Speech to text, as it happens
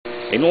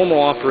A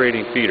normal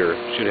operating feeder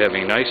should have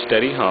a nice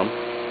steady hum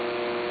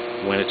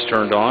when it's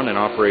turned on and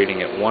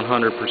operating at 100%.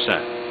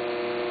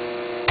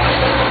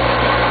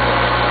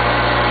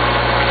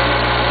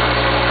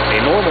 A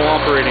normal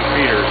operating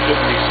feeder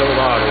shouldn't be so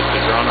loud as to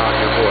drown out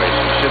your voice.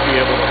 You should be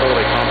able to hold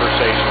a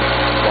conversation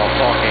while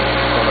talking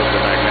in front of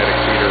the magnetic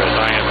feeder as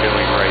I am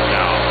doing right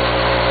now.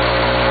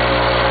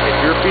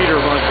 If your feeder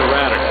runs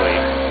erratically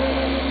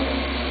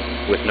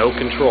with no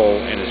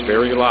control and is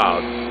very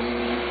loud,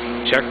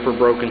 check for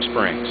broken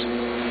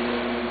springs.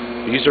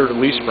 These are the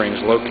leaf springs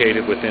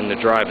located within the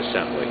drive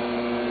assembly.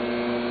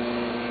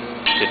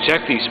 To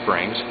check these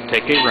springs,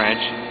 take a wrench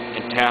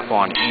and tap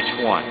on each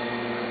one.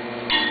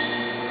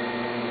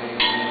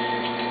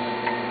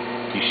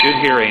 You should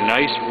hear a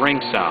nice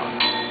ring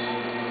sound.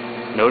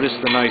 Notice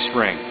the nice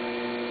ring.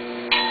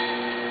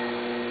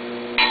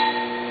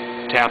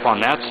 Tap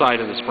on that side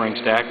of the spring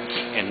stack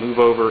and move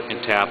over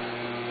and tap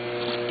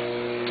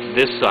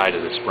this side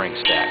of the spring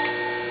stack.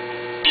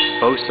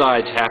 Both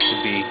sides have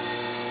to be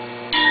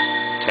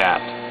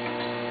tapped.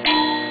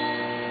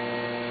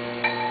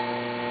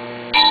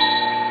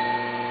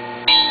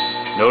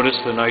 Notice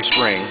the nice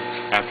ring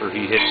after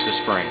he hits the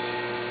spring.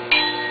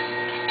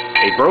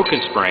 A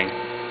broken spring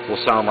will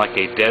sound like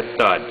a dead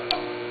thud,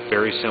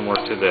 very similar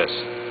to this.